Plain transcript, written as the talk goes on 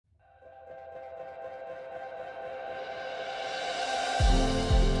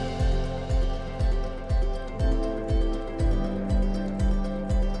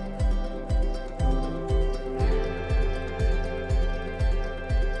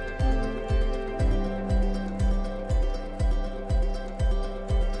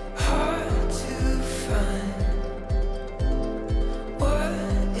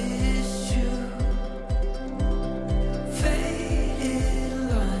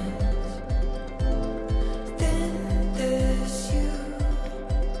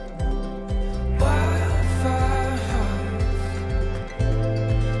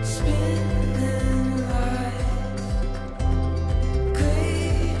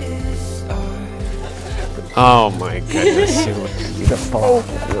Oh my goodness. Beautiful.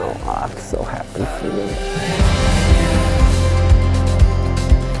 Oh, I'm so happy for you.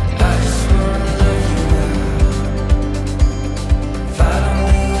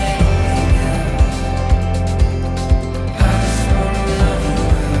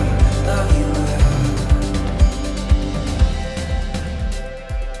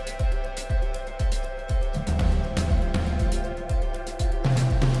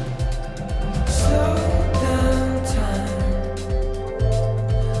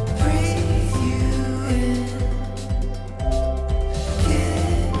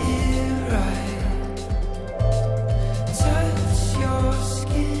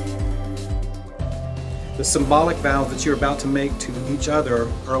 The symbolic vows that you're about to make to each other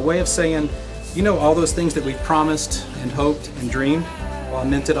are a way of saying, you know, all those things that we've promised and hoped and dreamed, well, I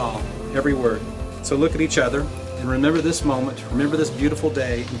meant it all, every word. So look at each other and remember this moment, remember this beautiful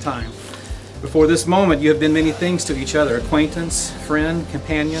day and time. Before this moment, you have been many things to each other: acquaintance, friend,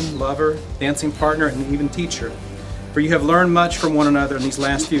 companion, lover, dancing partner, and even teacher. For you have learned much from one another in these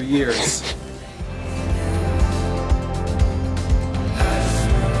last few years.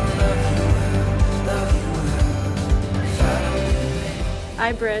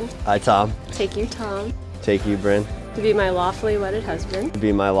 I, Brynn. I, Tom. Take you, Tom. Take you, Brynn. To be my lawfully wedded husband. To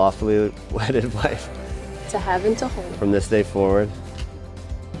be my lawfully wedded wife. To have and to hold. From this day forward.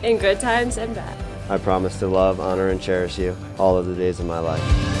 In good times and bad. I promise to love, honor, and cherish you all of the days of my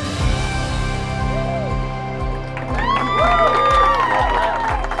life.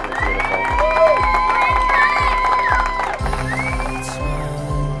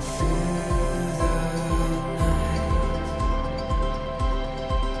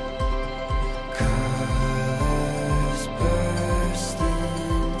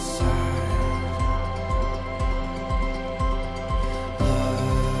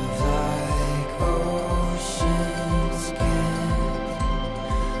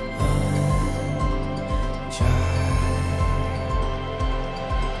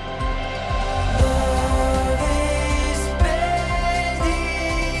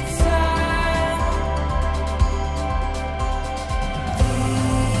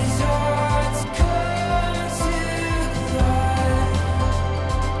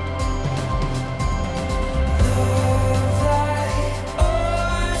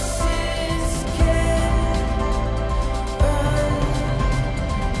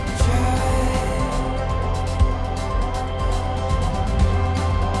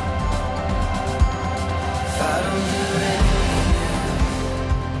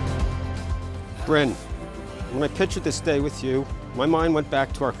 Brynn, when I pictured this day with you, my mind went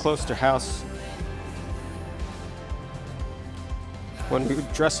back to our Cloister house when we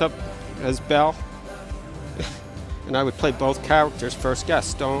would dress up as Belle and I would play both characters, first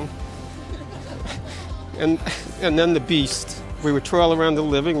Gaston and then the Beast. We would trail around the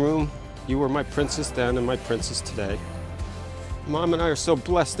living room. You were my princess then and my princess today. Mom and I are so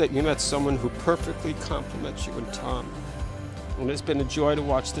blessed that you met someone who perfectly complements you and Tom. And it's been a joy to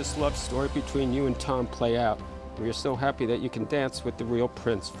watch this love story between you and Tom play out. We are so happy that you can dance with the real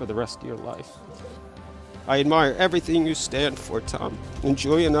prince for the rest of your life. I admire everything you stand for, Tom. And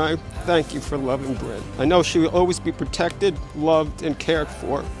Julie and I thank you for loving Brynn. I know she will always be protected, loved, and cared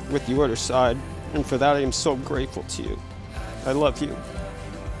for with you at her side. And for that I am so grateful to you. I love you.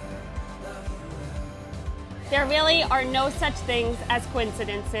 There really are no such things as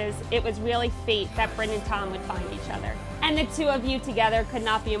coincidences. It was really fate that Brynn and Tom would find each other. And the two of you together could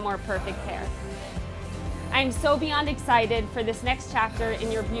not be a more perfect pair. I'm so beyond excited for this next chapter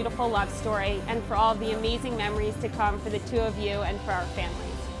in your beautiful love story and for all the amazing memories to come for the two of you and for our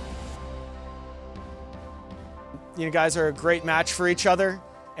families. You guys are a great match for each other,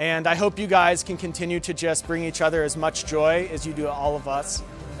 and I hope you guys can continue to just bring each other as much joy as you do to all of us.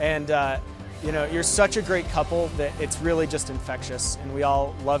 And you know, you're such a great couple that it's really just infectious, and we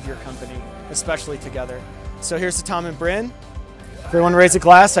all love your company, especially together. So here's to Tom and Brynn. Everyone raise a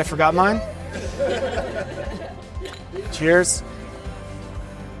glass. I forgot mine. Cheers.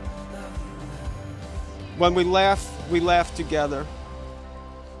 When we laugh together.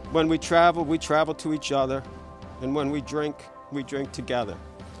 When we travel to each other. And when we drink together.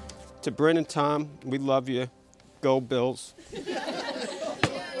 To Brynn and Tom, we love you. Go Bills.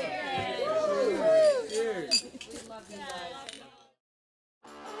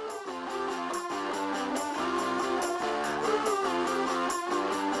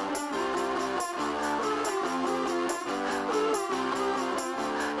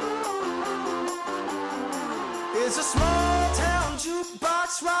 It's a small town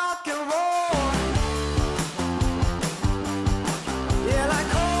jukebox, rock and roll. Yeah, like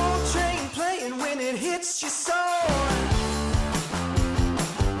Coltrane playing when it hit hits your soul.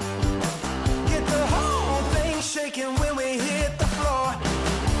 Get the whole thing shaking when we hit the floor.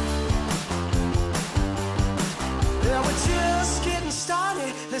 Yeah, we're just getting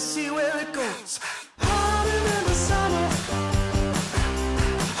started. Let's see where it goes. Harder than the summer.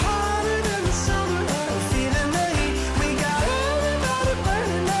 Harder than the summer. Feeling the heat. We got everybody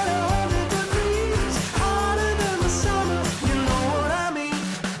burning at 100 degrees. Harder than the summer. You know what I mean.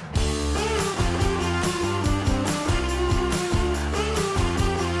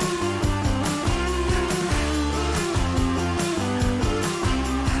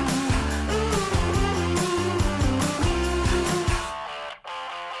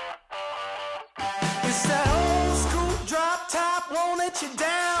 It's that old school drop top, won't let you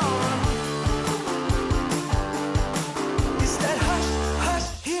down.